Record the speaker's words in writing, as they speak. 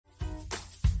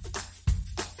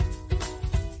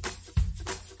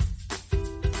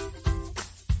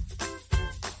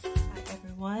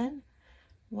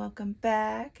Welcome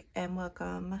back and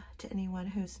welcome to anyone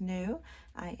who's new.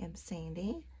 I am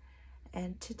Sandy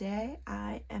and today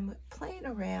I am playing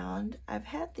around. I've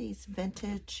had these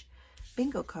vintage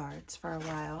bingo cards for a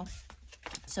while,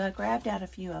 so I grabbed out a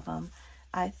few of them.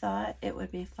 I thought it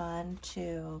would be fun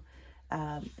to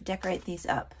decorate these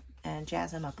up and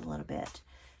jazz them up a little bit,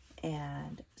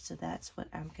 and so that's what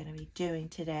I'm going to be doing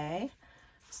today.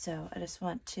 So I just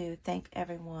want to thank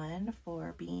everyone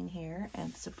for being here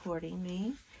and supporting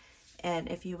me. And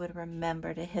if you would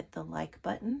remember to hit the like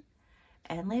button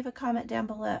and leave a comment down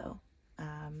below.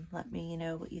 Let me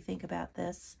know what you think about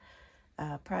this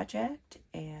project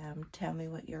and tell me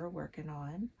what you're working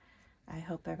on. I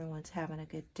hope everyone's having a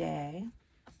good day.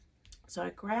 So I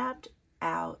grabbed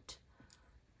out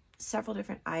several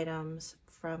different items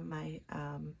from my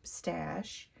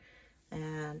stash,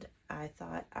 and I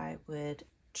thought I would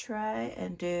try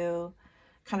and do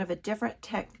kind of a different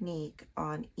technique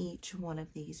on each one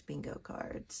of these bingo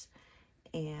cards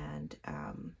and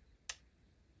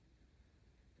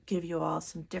give you all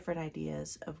some different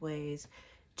ideas of ways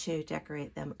to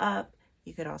decorate them up.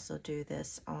 You could also do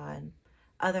this on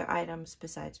other items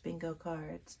besides bingo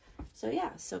cards. So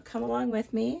yeah, so come along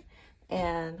with me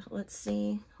and let's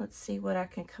see what I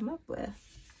can come up with.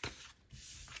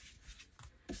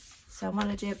 So I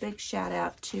want to do a big shout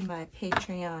out to my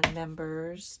Patreon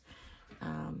members.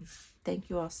 Thank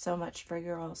you all so much for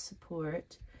your all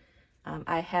support.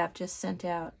 I have just sent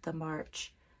out the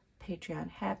March Patreon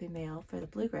Happy Mail for the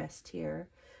Bluegrass tier.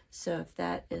 So if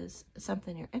that is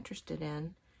something you're interested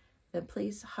in, then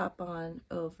please hop on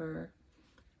over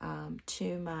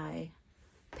to my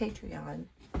Patreon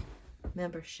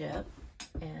membership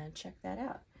and check that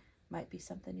out. Might be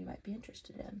something you might be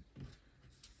interested in.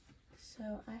 So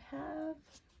I have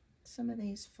some of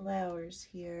these flowers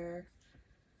here.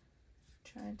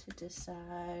 Trying to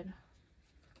decide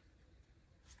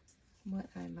what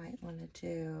I might want to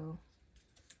do.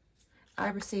 I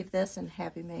received this in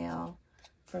Happy Mail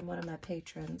from one of my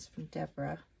patrons, from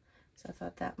Deborah. So I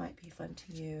thought that might be fun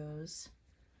to use.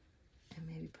 And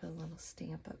maybe put a little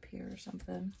stamp up here or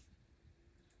something.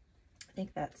 I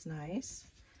think that's nice.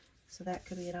 So that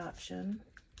could be an option.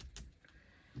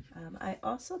 I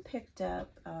also picked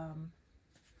up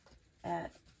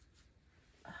at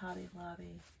Hobby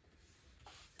Lobby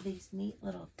these neat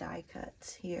little die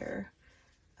cuts here.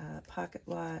 Pocket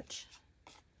watch,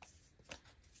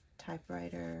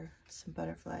 typewriter, some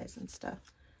butterflies and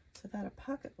stuff. So I thought a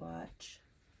pocket watch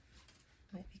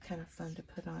might be kind of fun to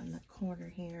put on the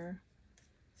corner here.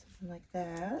 Something like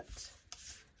that.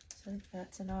 So I think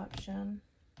that's an option.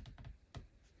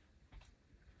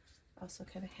 Also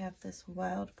kind of have this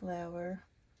wildflower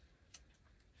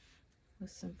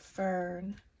with some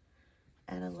fern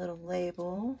and a little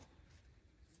label.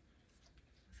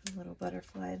 A little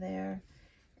butterfly there.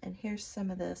 And here's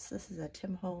some of this. This is a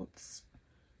Tim Holtz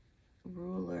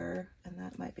ruler, and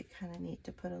that might be kind of neat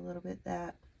to put a little bit of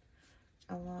that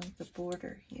along the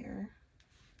border here.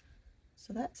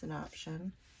 So that's an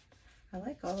option. I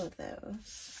like all of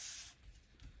those.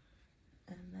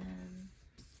 And then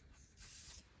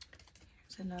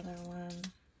here's another one.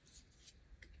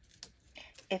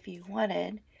 If you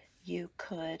wanted, you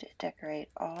could decorate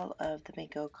all of the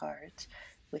bingo cards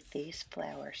with these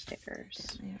flower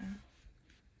stickers. There.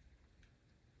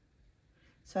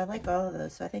 So I like all of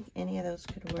those. So I think any of those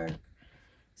could work.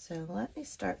 So let me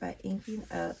start by inking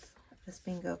up this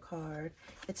bingo card.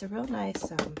 It's a real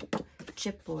nice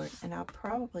chipboard, and I'll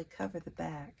probably cover the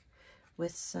back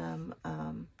with some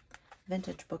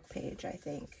vintage book page. I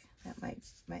think that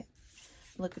might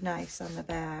look nice on the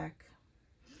back.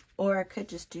 Or I could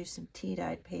just do some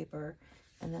tea-dyed paper,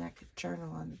 and then I could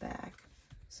journal on the back.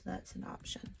 So that's an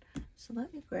option. So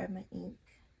let me grab my ink.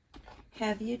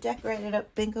 Have you decorated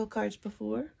up bingo cards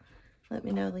before? Let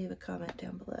me know. Leave a comment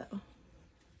down below.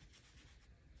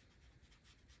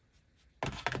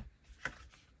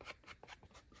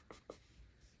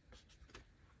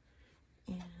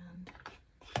 And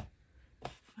I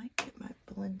might get my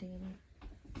blending.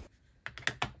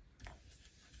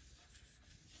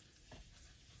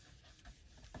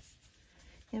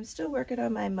 I'm still working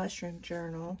on my mushroom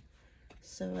journal,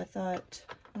 so I thought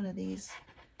one of these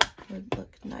would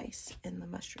look nice in the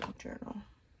mushroom journal.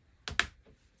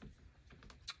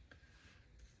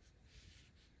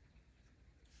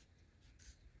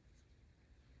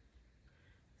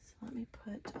 So let me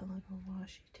put a little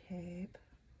washi tape.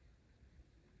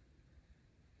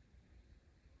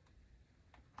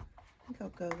 I think I'll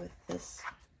go with this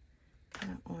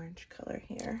kind of orange color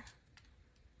here.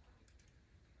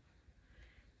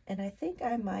 And I think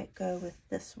I might go with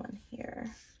this one here.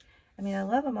 I mean, I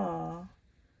love them all,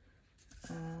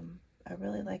 I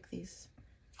really like these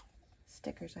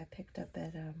stickers I picked up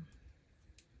at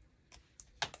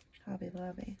Hobby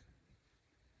Lobby.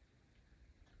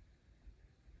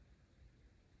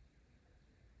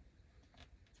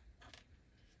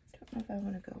 Don't know if I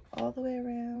want to go all the way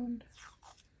around.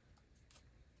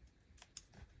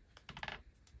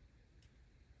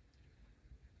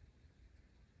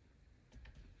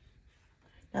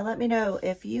 Now let me know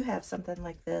if you have something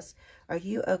like this. Are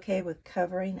you okay with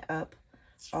covering up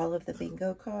all of the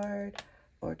bingo card,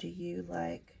 or do you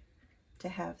like to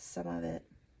have some of it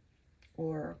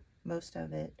or most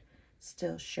of it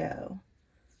still show?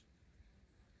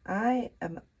 I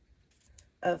am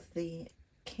of the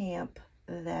camp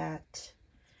that,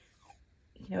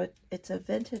 you know, it's a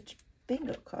vintage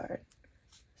bingo card,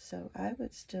 so I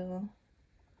would still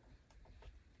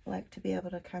like to be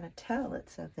able to kind of tell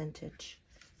it's a vintage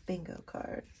bingo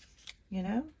card, you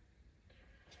know?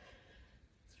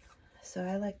 So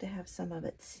I like to have some of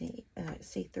it see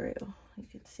through. You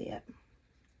can see it.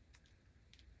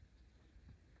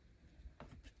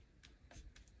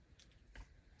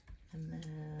 And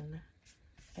then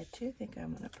I do think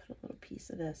I'm going to put a little piece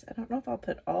of this. I don't know if I'll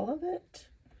put all of it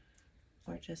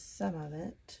or just some of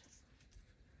it.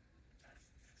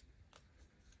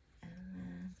 And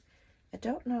then I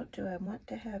don't know, do I want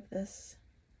to have this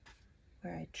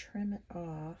where I trim it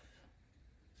off,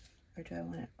 or do I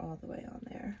want it all the way on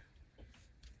there?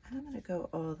 I'm going to go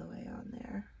all the way on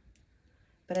there.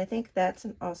 But I think that's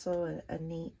also a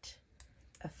neat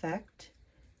effect,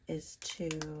 is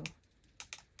to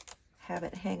have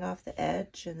it hang off the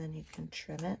edge and then you can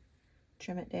trim it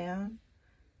down.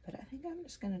 But I think I'm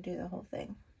just going to do the whole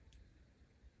thing.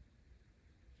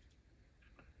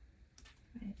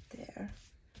 Right there.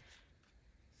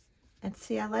 And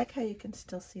see, I like how you can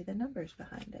still see the numbers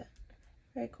behind it.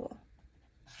 Very cool.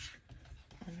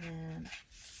 And then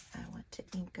I want to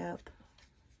ink up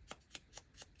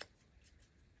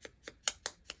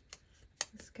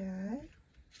this guy.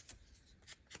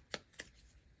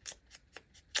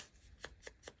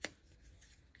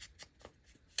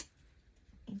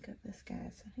 Ink up this guy.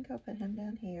 So I think I'll put him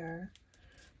down here.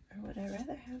 Or would I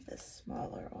rather have this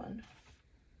smaller one?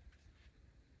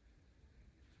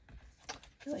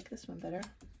 I like this one better.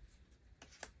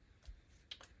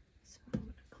 So I'm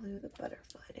going to glue the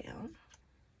butterfly down.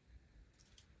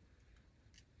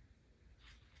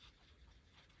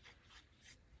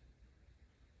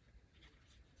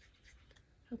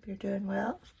 Hope you're doing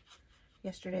well.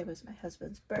 Yesterday was my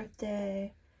husband's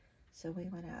birthday, so we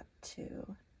went out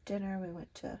to dinner. We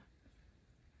went to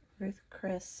Ruth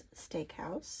Chris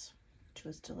Steakhouse, which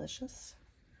was delicious.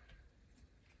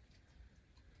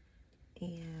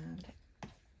 And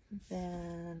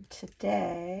then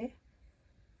today,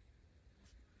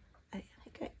 I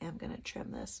think I am going to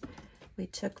trim this. We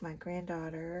took my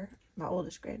granddaughter, my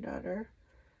oldest granddaughter.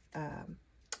 I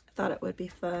thought it would be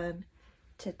fun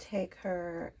to take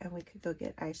her and we could go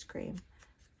get ice cream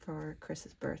for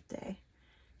Chris's birthday.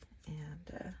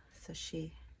 And so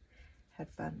she had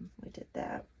fun. We did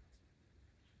that.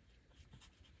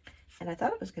 And I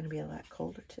thought it was going to be a lot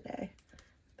colder today,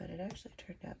 but it actually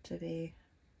turned out to be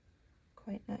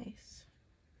quite nice.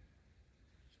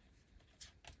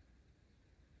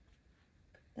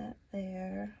 Put that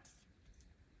there.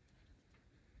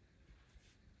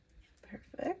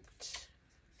 Perfect.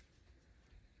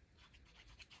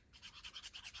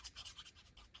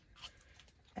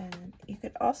 And you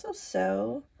could also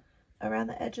sew around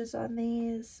the edges on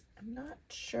these. I'm not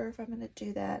sure if I'm going to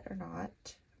do that or not.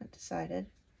 I haven't decided.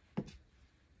 I'm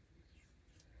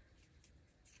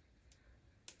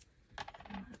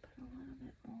going to put a little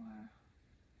bit more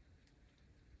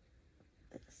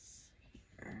of this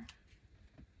here.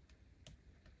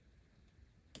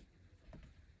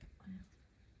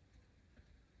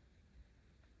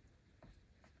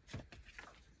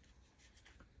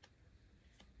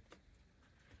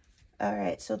 All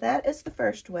right, so that is the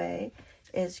first way,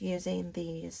 is using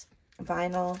these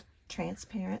vinyl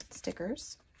transparent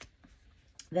stickers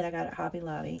that I got at Hobby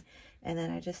Lobby. And then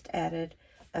I just added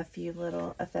a few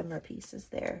little ephemera pieces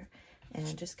there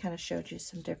and just kind of showed you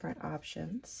some different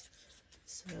options.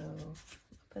 So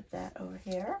put that over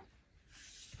here.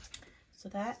 So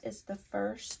that is the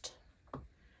first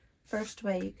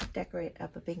way you could decorate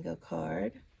up a bingo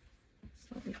card. So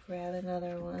let me grab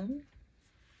another one.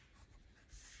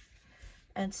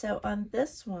 And so on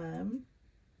this one,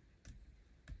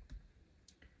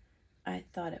 I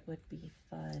thought it would be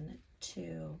fun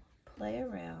to play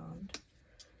around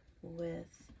with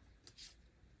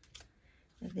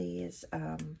these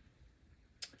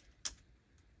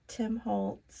Tim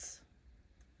Holtz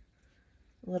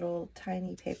little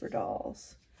tiny paper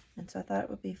dolls. And so I thought it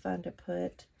would be fun to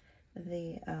put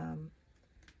the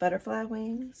butterfly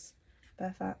wings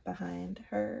behind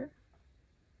her.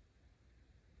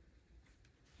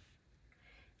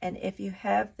 And if you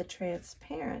have the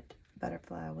transparent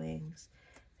butterfly wings,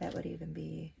 that would even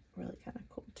be really kind of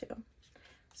cool too.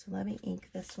 So let me ink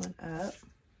this one up.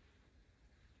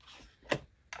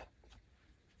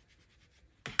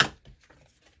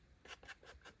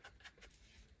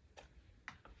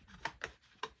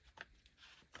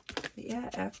 But yeah,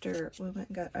 after we went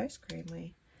and got ice cream,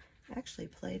 we actually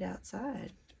played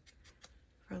outside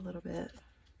for a little bit.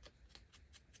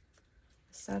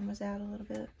 The sun was out a little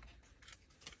bit.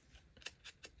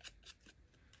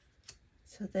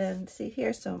 So then, see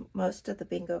here, so most of the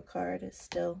bingo card is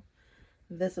still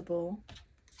visible.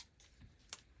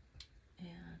 And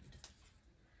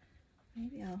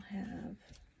maybe I'll have,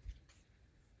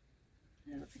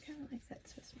 no, I kind of like that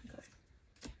specimen color.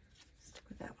 Stick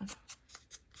with that one.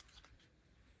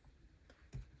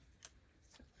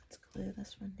 So let's glue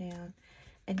this one down.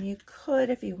 And you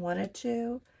could, if you wanted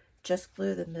to, just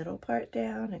glue the middle part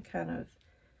down and kind of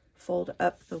fold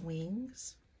up the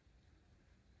wings.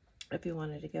 If you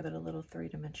wanted to give it a little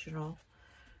three-dimensional,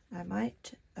 I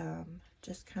might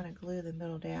just kind of glue the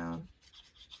middle down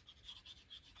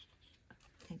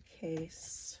in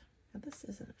case. Now this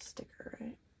isn't a sticker,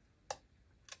 right?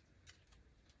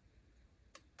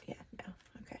 Yeah, no,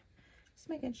 okay. Just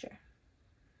making sure.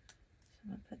 So I'm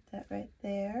gonna put that right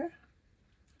there.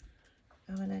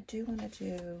 Oh, and I do want to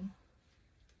do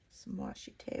some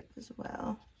washi tape as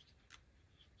well.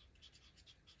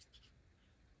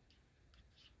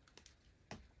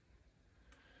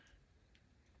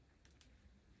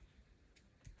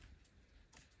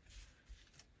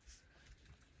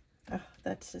 Oh,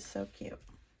 that's just so cute.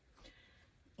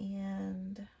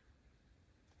 And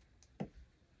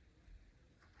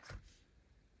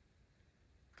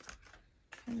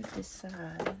trying to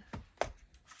decide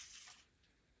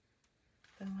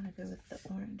if I want to go with the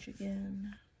orange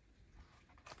again.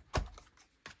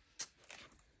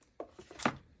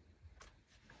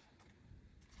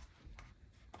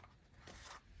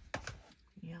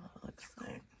 Yellow looks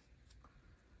like.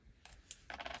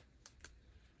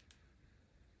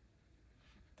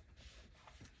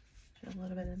 A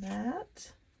little bit of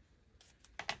that.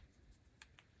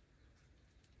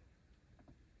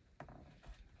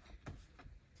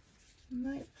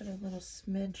 Might put a little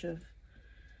smidge of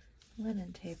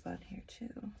linen tape on here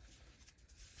too.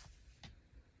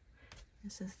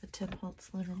 This is the Tim Holtz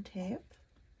linen tape.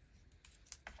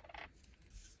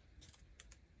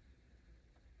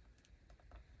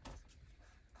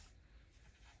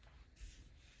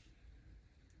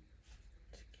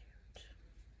 It's cute.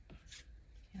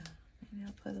 Yeah, maybe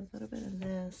I'll put a little bit of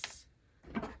this.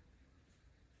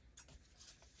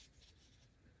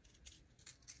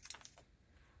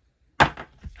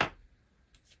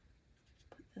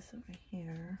 Put this over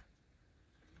here.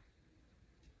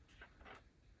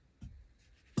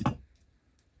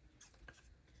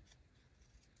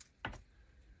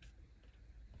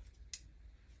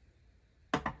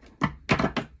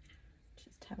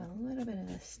 Just have a little bit of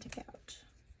this stick out.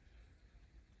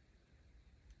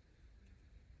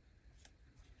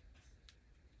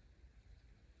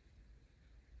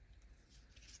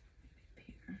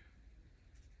 Maybe up here.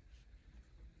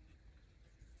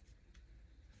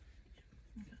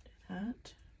 I'm gonna do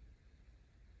that.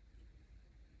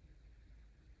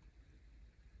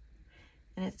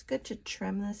 And it's good to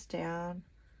trim this down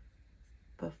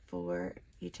before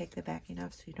you take the backing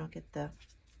off so you don't get the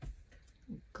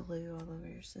glue all over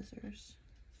your scissors.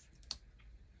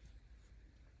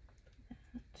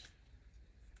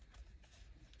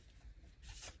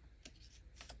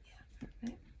 Yeah,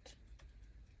 perfect.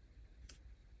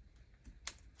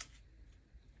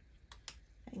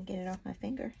 I can get it off my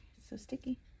finger. It's so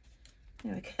sticky.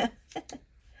 There we go.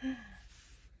 And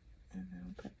then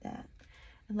we'll put that.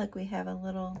 And look, we have a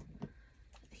little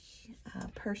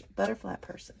butterfly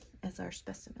person as our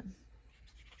specimen.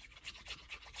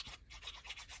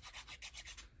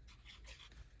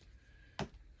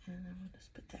 And then we'll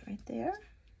just put that right there.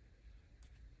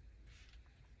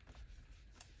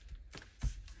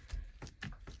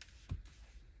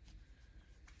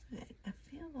 Right, I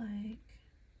feel like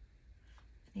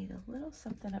I need a little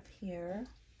something up here.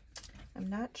 I'm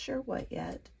not sure what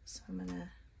yet, so I'm gonna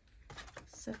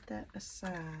set that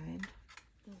aside.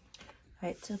 All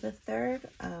right, so the third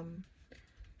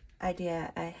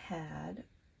idea I had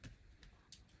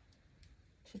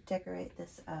to decorate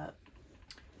this up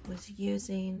was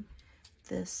using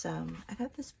this, I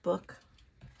got this book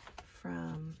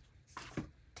from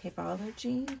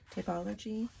Tapeology. I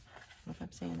don't know if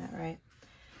I'm saying that right.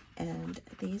 And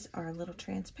these are a little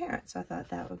transparent, so I thought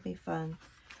that would be fun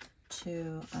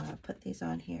to put these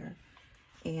on here.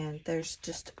 And there's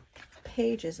just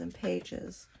pages and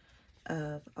pages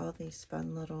of all these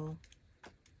fun little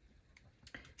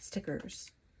stickers.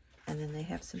 And then they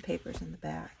have some papers in the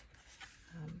back.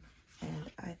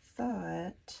 And I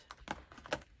thought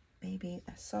maybe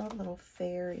I saw a little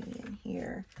fairy in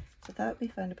here. So I thought it'd be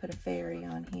fun to put a fairy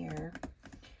on here.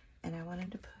 And I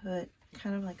wanted to put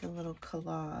kind of like a little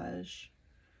collage.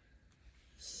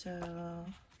 So I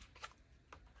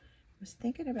was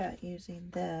thinking about using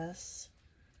this,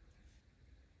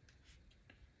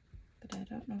 but I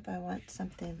don't know if I want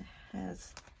something that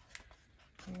has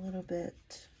a little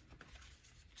bit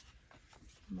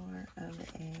more of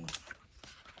a,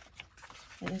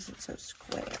 it isn't so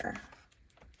square.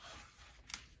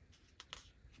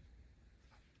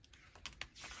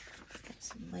 Got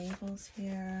some labels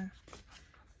here,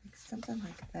 like something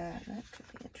like that. That could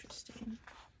be interesting.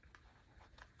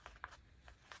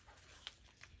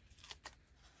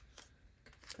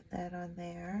 Put that on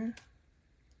there.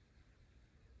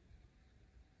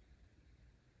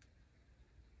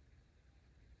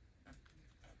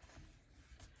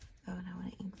 Oh, and I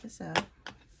want to ink this up.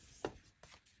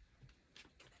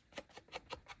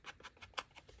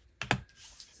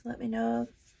 So let me know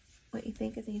what you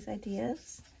think of these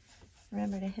ideas.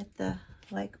 Remember to hit the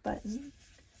like button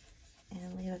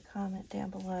and leave a comment down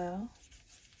below.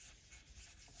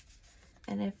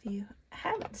 And if you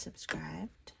haven't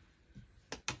subscribed,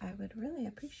 I would really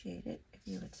appreciate it if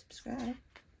you would subscribe.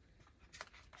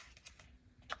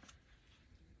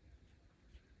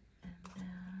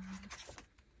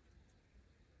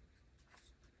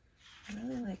 And I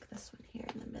really like this one here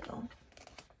in the middle.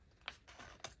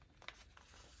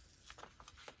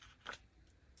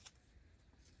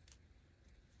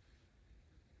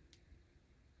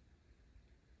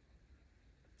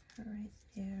 Right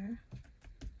there.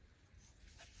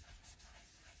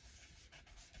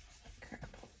 Curve a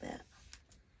little bit.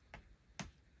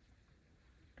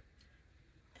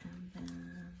 And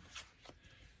then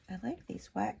I like these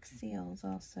wax seals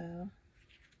also.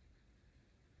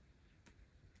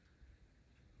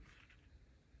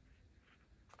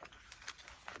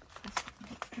 This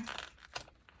one here.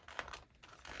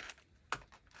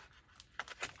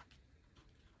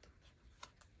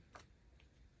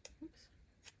 Oops.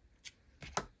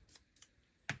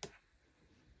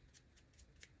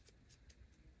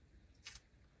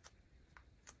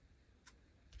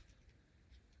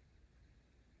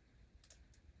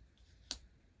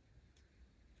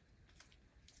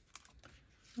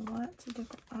 Lots of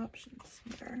different options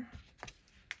here.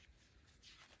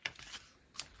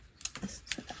 This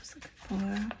is what I was looking for.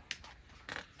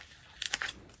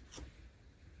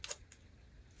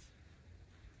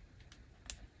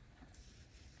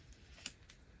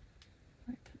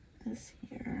 I put this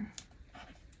here.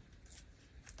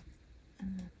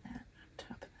 And then that on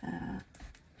top of that.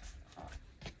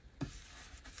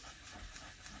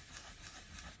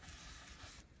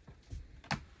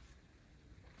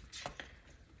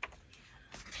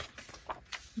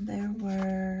 There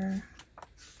were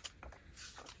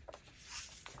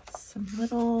some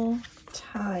little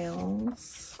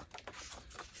tiles.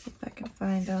 See if I can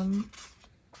find them.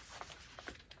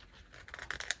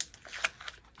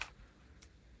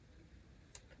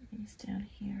 Put these down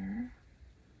here.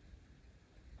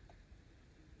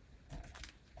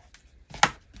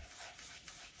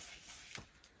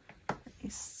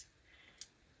 Nice.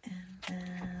 And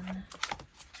then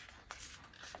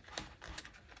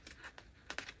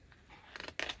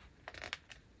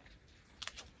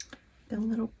the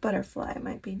little butterfly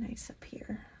might be nice up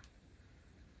here.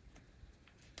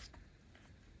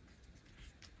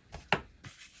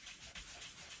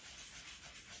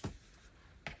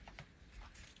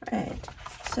 Right,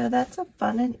 so that's a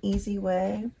fun and easy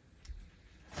way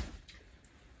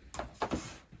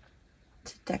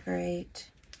to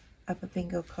decorate up a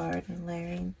bingo card and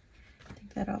layering. I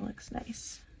think that all looks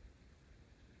nice.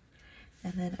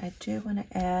 And then I do want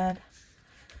to add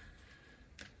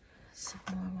some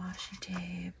more washi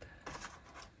tape.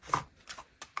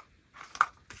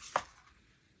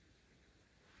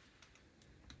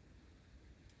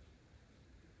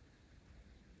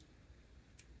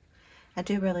 I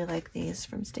do really like these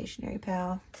from Stationery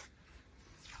Pal.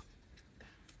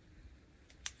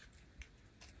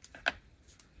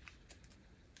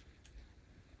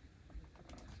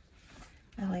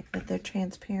 I like that they're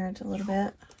transparent a little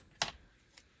bit.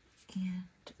 And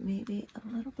maybe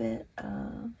a little bit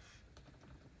of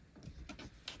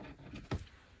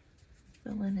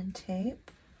the linen tape.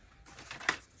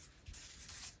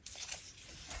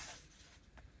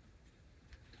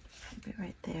 Keep it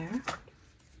right there.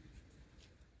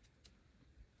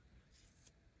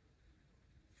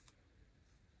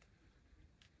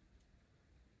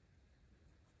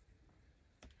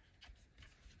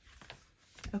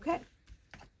 Okay,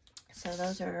 so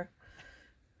those are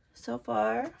so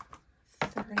far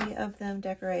 3 of them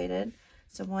decorated.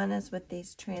 So one is with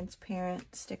these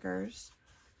transparent stickers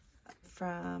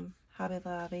from Hobby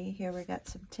Lobby. Here we got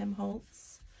some Tim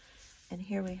Holtz, and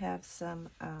here we have some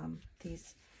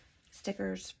these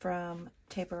stickers from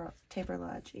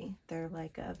Taperlogy. They're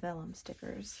like vellum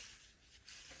stickers.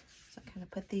 So I kind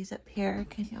of put these up here.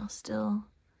 Can y'all still?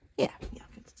 Yeah, y'all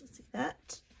can still see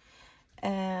that.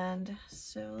 And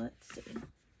so let's see.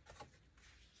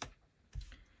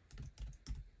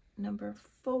 Number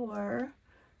 4.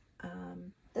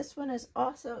 This one is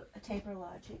also a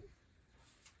Taperlogy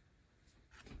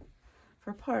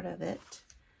for part of it,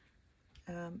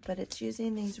 but it's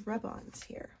using these rub-ons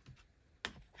here.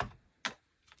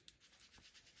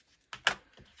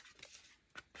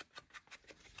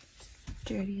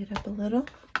 Dirty it up a little.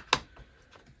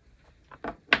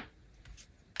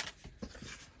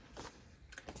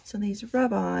 So these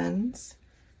rub-ons,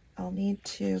 I'll need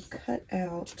to cut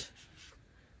out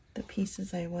the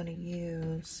pieces I want to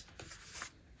use.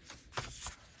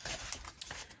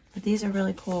 But these are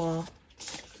really cool.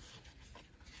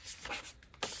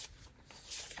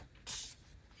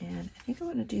 And I think I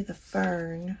want to do the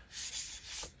fern.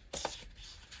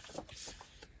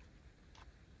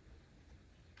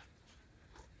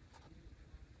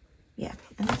 Yeah,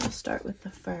 and then I'll start with the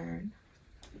fern.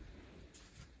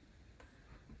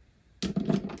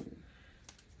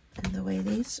 And the way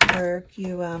these work,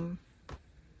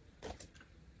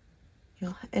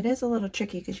 it is a little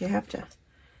tricky because you have to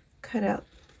cut out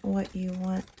what you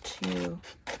want to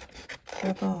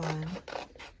rub on.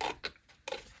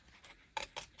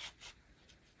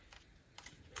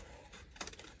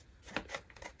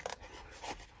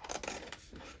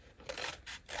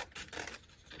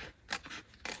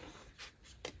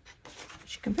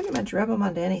 You can pretty much rub them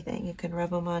onto anything. You can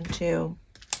rub them onto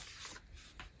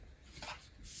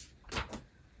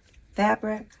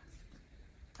fabric,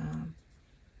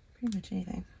 pretty much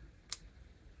anything.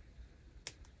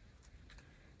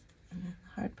 And then the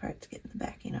hard part's getting the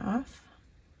backing off.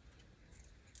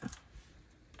 Oh.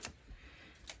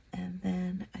 And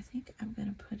then I think I'm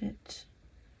going to put it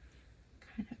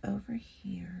kind of over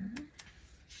here.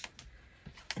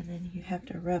 And then you have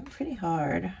to rub pretty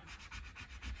hard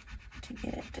to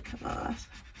get it to come off.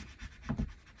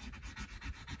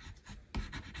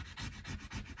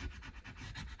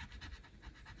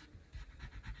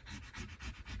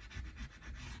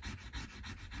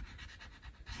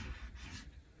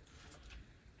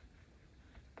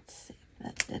 Let's see if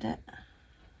that did it.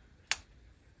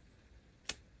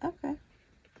 Okay,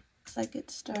 looks like it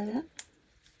started.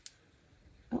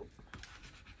 Oh.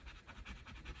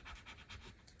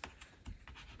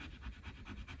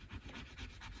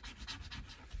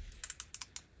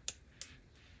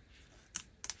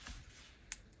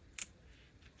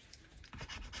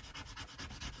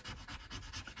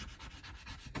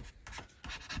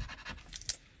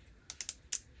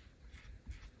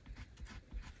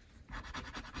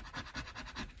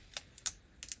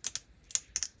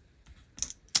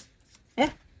 Yeah,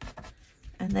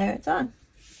 and there it's on.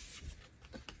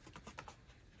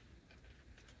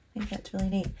 I think that's really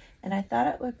neat. And I thought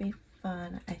it would be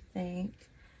fun, I think,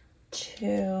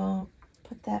 to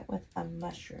put that with a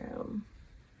mushroom.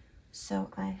 So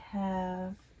I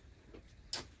have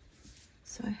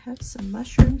some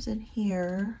mushrooms in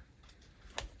here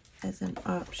as an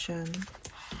option.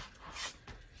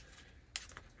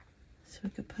 So we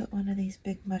could put one of these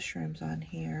big mushrooms on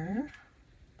here.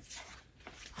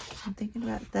 I'm thinking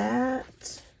about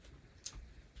that.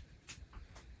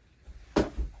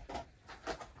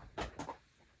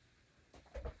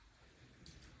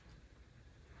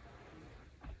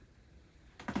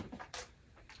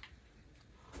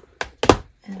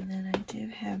 And then I do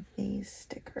have these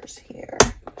stickers here.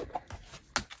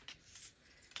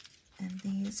 And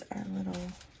these are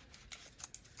little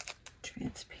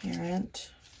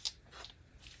transparent.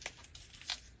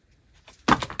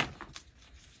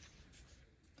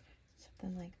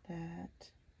 Something like that.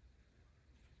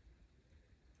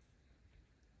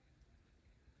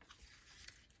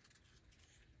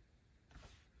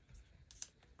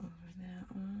 Over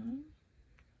that one.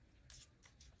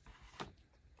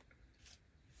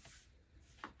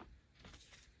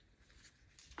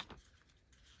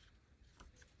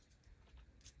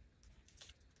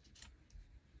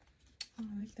 I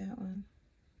like that one.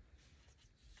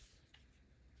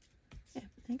 Yeah,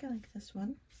 I think I like this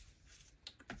one.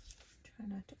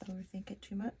 Try not to overthink it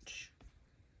too much.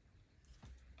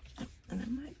 And I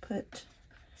might put,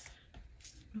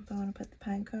 I don't know if I want to put the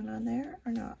pine cone on there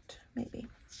or not. Maybe.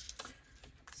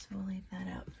 So we'll leave that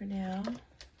out for now.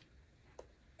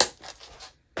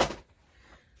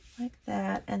 Like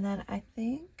that. And then I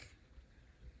think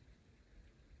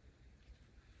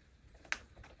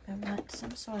I want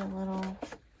some sort of little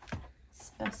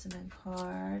specimen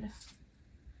card.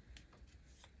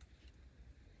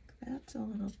 That's a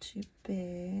little too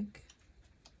big.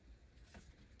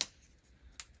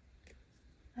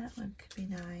 That one could be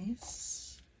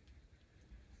nice.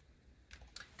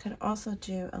 Could also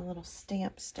do a little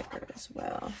stamp sticker as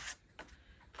well.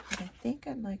 But I think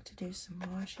I'd like to do some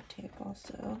washi tape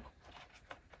also.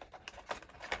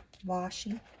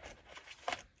 Washi.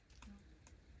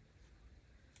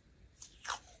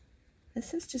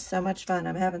 This is just so much fun.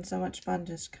 I'm having so much fun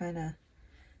just kind of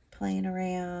playing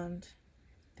around,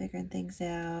 figuring things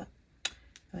out.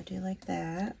 Oh, I do like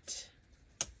that.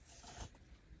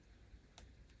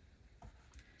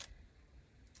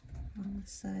 On the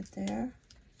side there.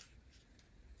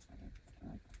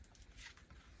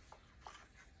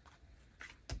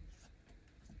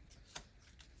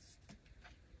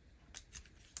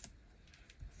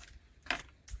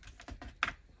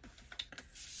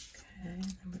 And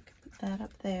then we can put that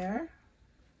up there.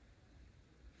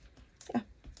 Yeah,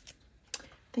 I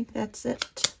think that's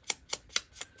it.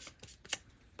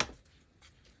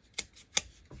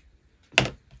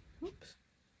 Oops.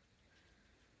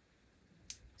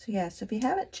 So yeah, so if you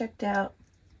haven't checked out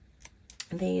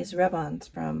these rub-ons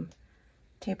from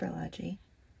Taperlogy,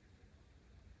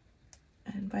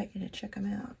 I invite you to check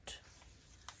them out.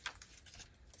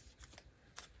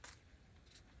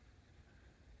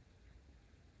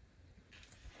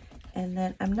 And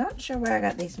then I'm not sure where I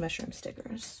got these mushroom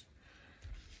stickers.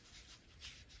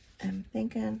 I'm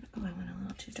thinking, oh, I went a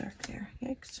little too dark there.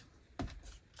 Yikes.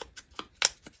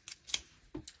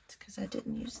 It's because I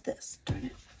didn't use this. Darn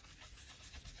it.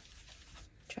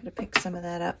 Try to pick some of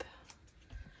that up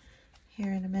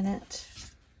here in a minute.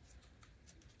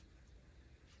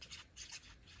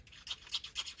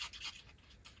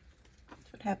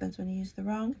 That's what happens when you use the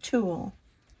wrong tool.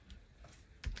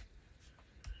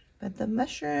 But the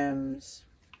mushrooms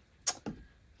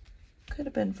could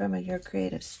have been from a Your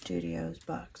Creative Studios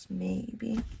box,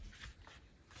 maybe.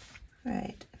 All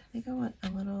right, I think I want a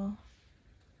little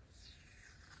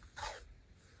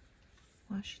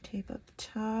washi tape up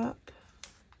top.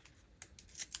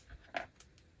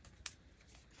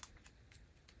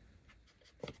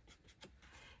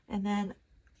 And then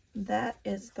that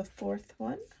is the fourth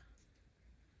one.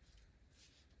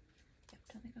 Yep,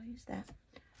 don't think I'll use that.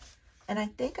 And I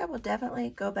think I will definitely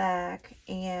go back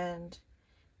and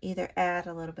either add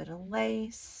a little bit of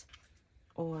lace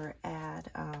or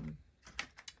add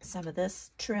some of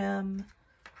this trim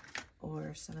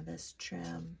or some of this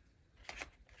trim.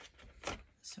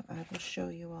 So I will show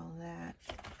you all that.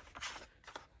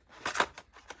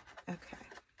 Okay.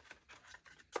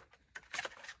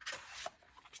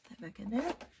 Put that back in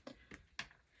there.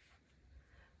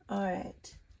 All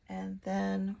right. And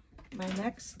then my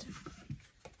next...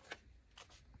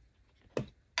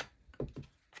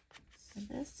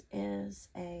 This is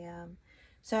a,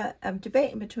 so I'm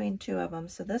debating between two of them.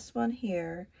 So this one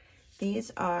here,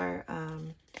 these are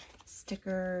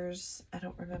stickers. I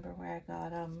don't remember where I got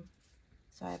them,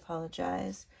 so I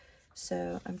apologize.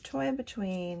 So I'm toying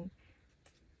between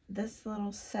this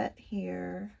little set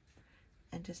here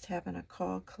and just having a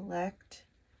call collect.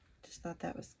 Just thought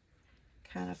that was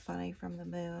kind of funny from the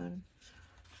moon.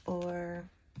 Or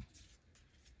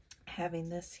having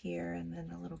this here and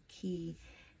then a little key.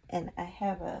 And I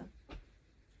have a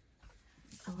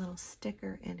little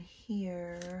sticker in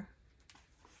here,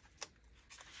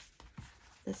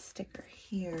 this sticker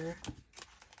here,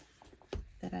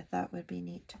 that I thought would be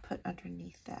neat to put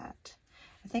underneath that.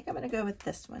 I think I'm going to go with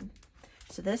this one.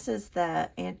 So this is the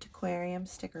Antiquarium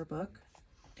sticker book.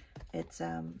 It's,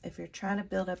 if you're trying to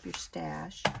build up your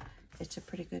stash, it's a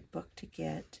pretty good book to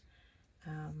get.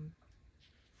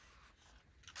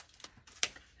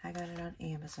 I got it on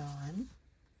Amazon.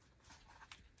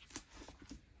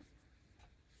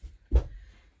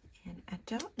 And I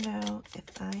don't know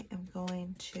if I am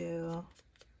going to,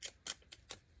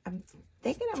 I'm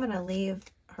thinking I'm going to leave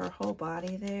her whole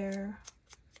body there,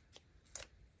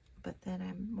 but then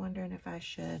I'm wondering if I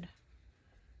should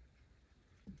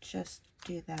just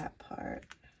do that part.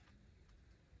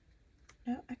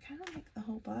 No, I kind of like the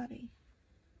whole body.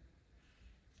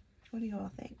 What do you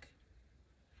all think?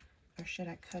 Or should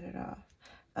I cut it off?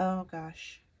 Oh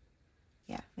gosh.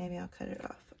 Yeah, maybe I'll cut it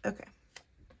off. Okay.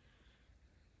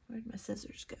 Where'd my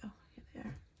scissors go? Here they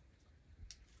are.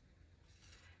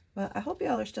 Well, I hope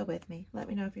y'all are still with me. Let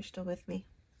me know if you're still with me.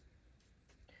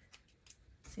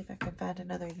 See if I can find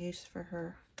another use for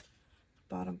her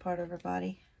bottom part of her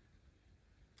body.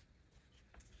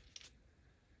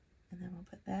 And then we'll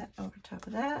put that over top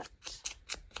of that.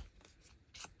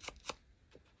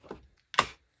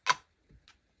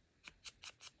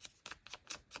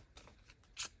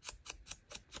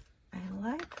 I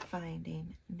like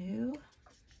finding new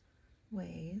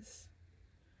ways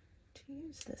to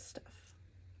use this stuff.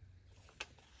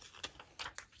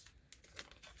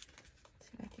 Let's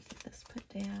see if I can get this put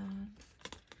down.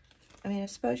 I mean, I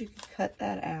suppose you could cut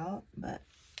that out, but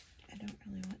I don't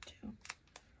really want to.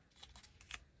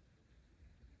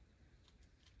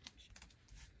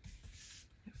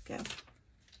 There we go.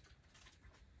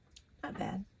 Not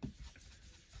bad.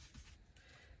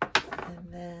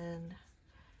 And then,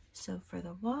 so for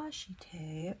the washi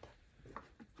tape,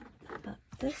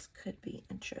 this could be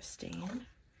interesting.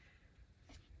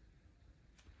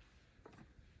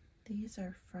 These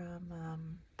are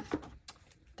from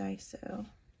Daiso.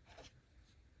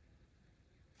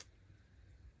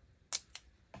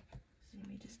 Let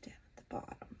me just dab at the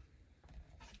bottom.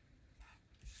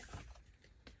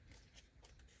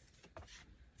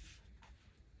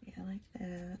 Yeah, like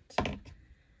that.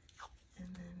 And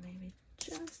then maybe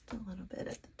just a little bit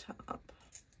at the top.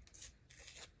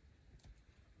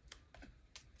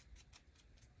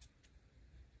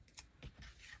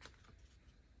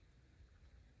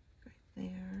 Right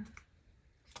there.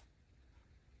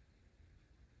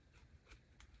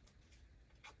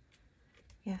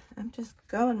 Yeah, I'm just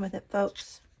going with it,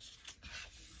 folks.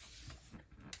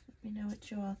 Let me know what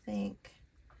you all think.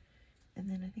 And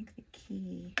then I think the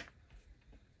key.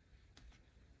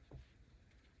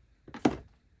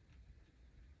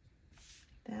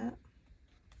 That.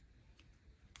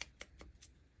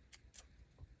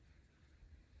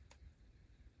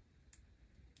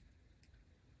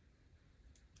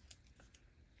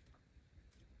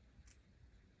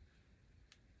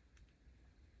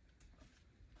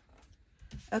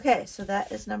 Okay, so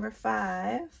that is number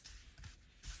 5.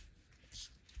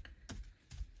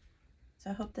 So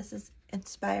I hope this is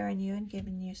inspiring you and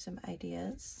giving you some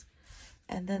ideas.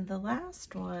 And then the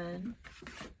last one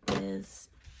is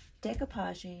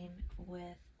decoupaging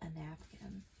with a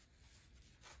napkin.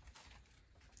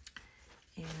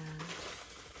 And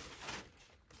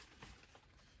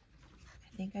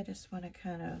I think I just want to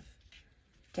kind of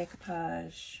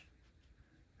decoupage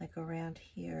like around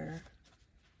here.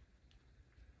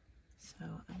 So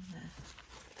I'm going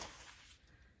to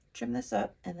trim this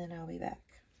up and then I'll be back.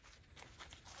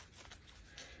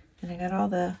 And I got all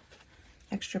the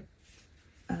extra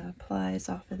plies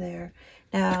off of there.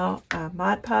 Now,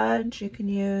 Mod Podge you can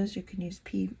use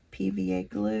PVA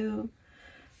glue.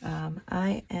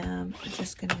 I am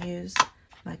just going to use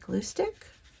my glue stick.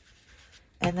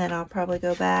 And then I'll probably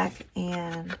go back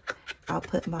and I'll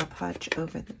put Mod Podge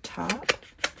over the top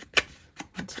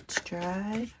once it's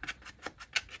dried.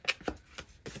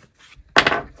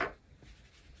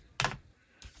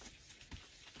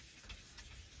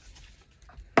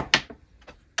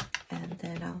 And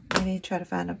then I'll maybe try to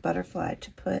find a butterfly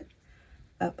to put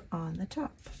up on the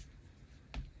top.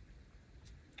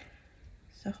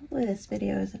 So hopefully this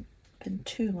video hasn't been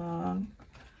too long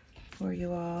for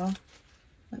you all.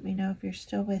 Let me know if you're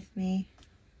still with me.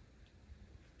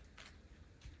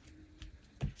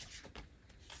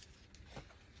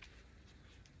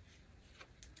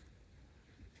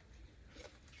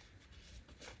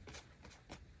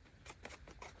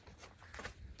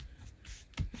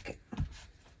 Okay.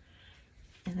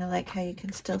 And I like how you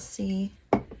can still see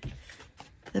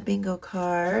the bingo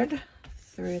card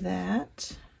through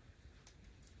that.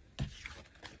 I'm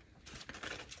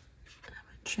gonna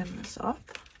trim this off.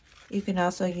 You can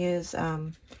also use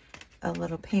a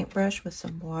little paintbrush with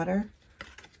some water,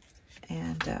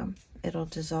 and it'll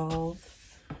dissolve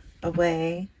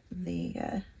away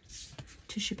the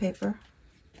tissue paper.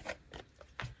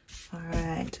 All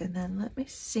right, and then let me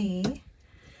see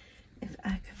if I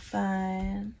can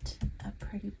find a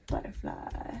pretty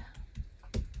butterfly.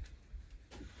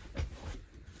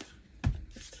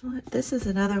 This is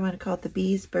another one called the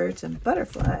Bees, Birds, and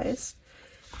Butterflies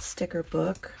sticker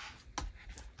book.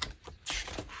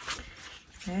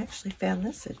 I actually found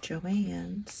this at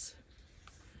Joann's.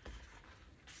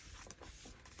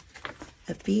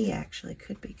 A bee actually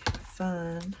could be kind of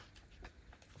fun.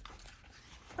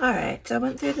 Alright, so I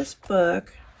went through this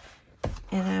book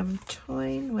and I'm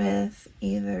toying with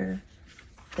either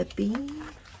the bee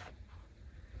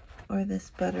or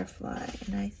this butterfly.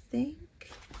 And I think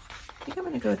I'm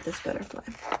going to go with this butterfly.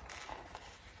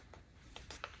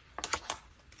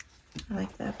 I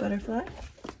like that butterfly.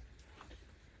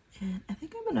 And I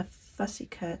think I'm going to fussy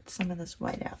cut some of this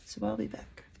white out, so I'll be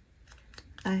back.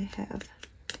 I have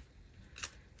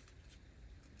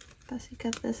fussy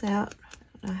cut this out.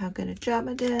 I don't know how good a job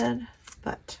I did,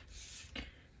 but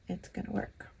it's going to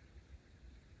work.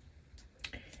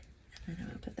 And then I'm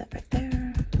going to put that right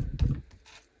there.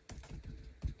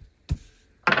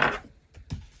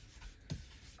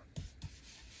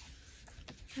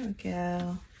 There we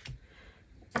go.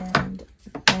 And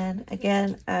then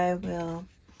again, I will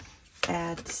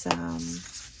add some,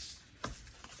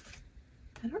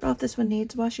 I don't know if this one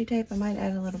needs washi tape. I might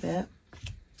add a little bit.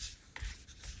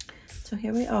 So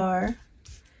here we are.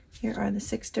 Here are the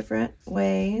 6 different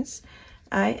ways.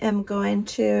 I am going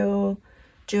to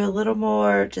do a little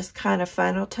more just kind of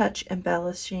final touch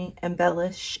embellishing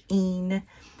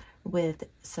with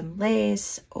some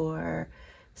lace or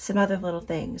some other little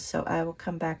things. So I will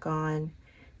come back on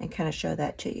and kind of show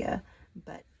that to you.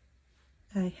 But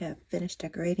I have finished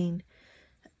decorating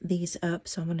these up,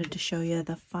 so I wanted to show you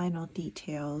the final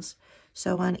details.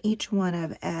 So on each one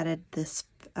I've added this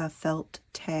felt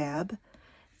tab,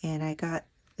 and I got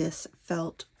this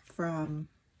felt from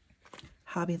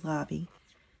Hobby Lobby.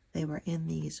 They were in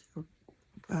these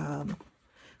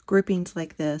groupings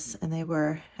like this, and they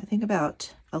were, I think,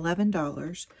 about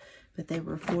 $11, but they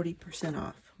were 40%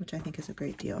 off, which I think is a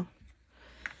great deal.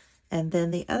 And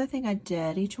then the other thing I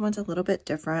did, each one's a little bit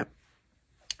different,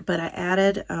 but I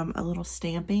added a little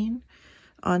stamping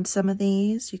on some of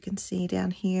these. You can see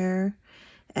down here.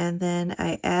 And then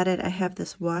I have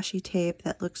this washi tape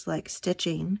that looks like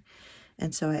stitching,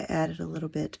 and so I added a little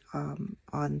bit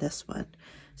on this one.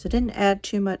 So didn't add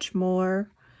too much more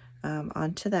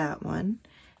onto that one.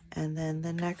 And then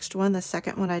the next one, the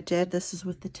second one I did, this is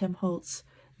with the Tim Holtz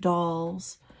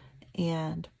dolls.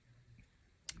 And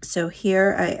so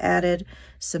here I added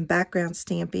some background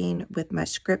stamping with my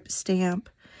script stamp.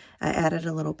 I added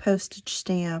a little postage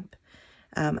stamp.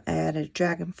 I added a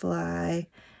dragonfly.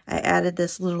 I added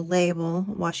this little label,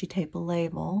 washi tape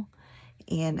label,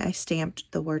 and I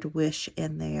stamped the word wish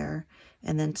in there,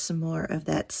 and then some more of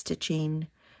that stitching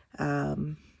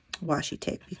washi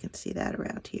tape. You can see that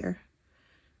around here.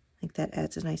 I think that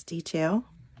adds a nice detail.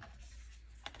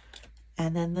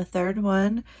 And then the third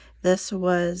one, this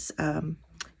was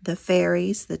the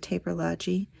fairies, the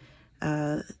Taperlogy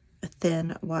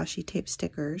thin washi tape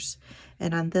stickers.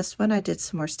 And on this one I did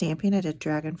some more stamping. I did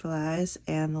dragonflies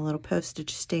and the little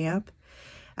postage stamp.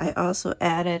 I also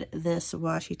added this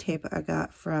washi tape I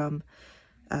got from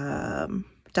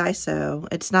Daiso.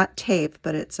 It's not tape,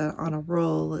 but it's on a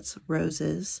roll. It's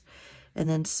roses. And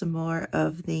then some more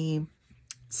of the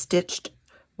stitched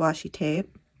washi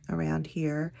tape around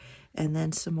here. And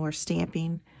then some more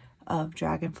stamping of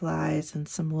dragonflies and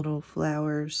some little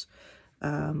flowers,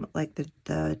 like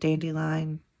the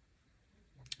dandelion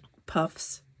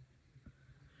puffs.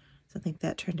 So I think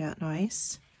that turned out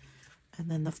nice. And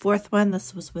then the fourth one,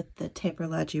 this was with the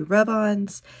Taperlogy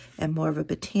rub-ons and more of a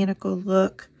botanical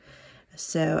look.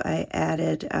 So I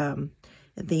added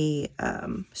the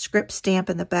script stamp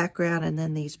in the background, and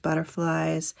then these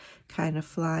butterflies kind of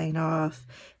flying off,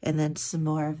 and then some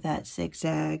more of that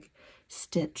zigzag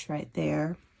stitch right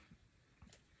there.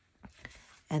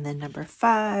 And then number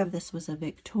 5, this was a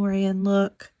Victorian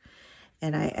look,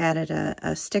 and I added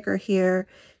a sticker here.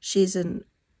 She's an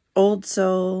old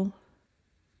soul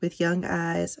with young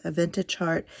eyes, a vintage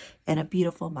heart, and a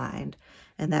beautiful mind.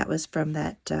 And that was from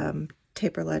that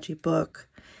Taperlogy book.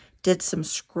 Did some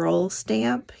scroll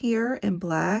stamp here in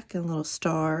black and little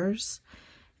stars.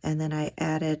 And then I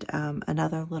added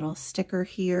another little sticker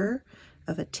here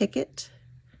of a ticket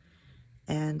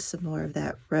and some more of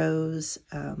that rose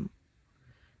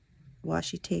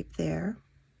washi tape there.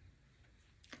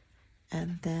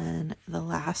 And then the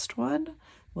last one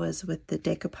was with the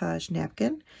decoupage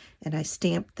napkin, and I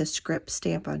stamped the script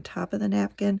stamp on top of the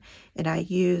napkin, and I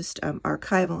used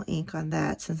archival ink on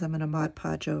that since I'm going to Mod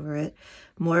Podge over it.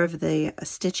 More of the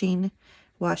stitching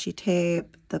washi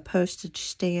tape, the postage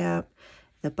stamp,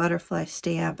 the butterfly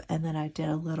stamp, and then I did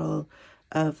a little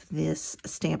of this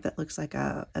stamp that looks like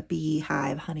a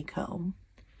beehive honeycomb.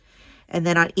 And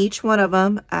then on each one of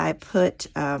them, I put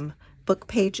book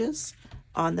pages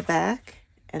on the back,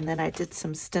 and then I did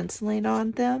some stenciling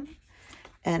on them,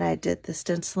 and I did the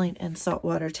stenciling in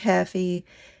saltwater taffy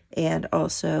and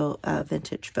also a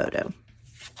vintage photo.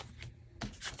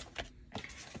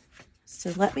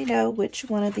 So let me know which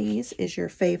one of these is your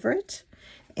favorite,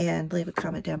 and leave a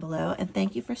comment down below. And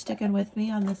thank you for sticking with me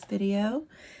on this video.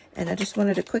 And I just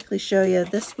wanted to quickly show you,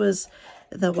 this was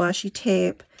the washi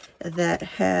tape that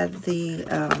had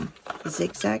the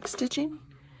zigzag stitching,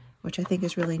 which I think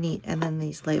is really neat, and then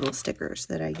these label stickers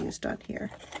that I used on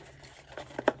here.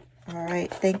 All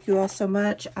right. Thank you all so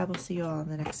much. I will see you all in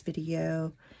the next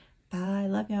video. Bye.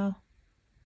 Love y'all.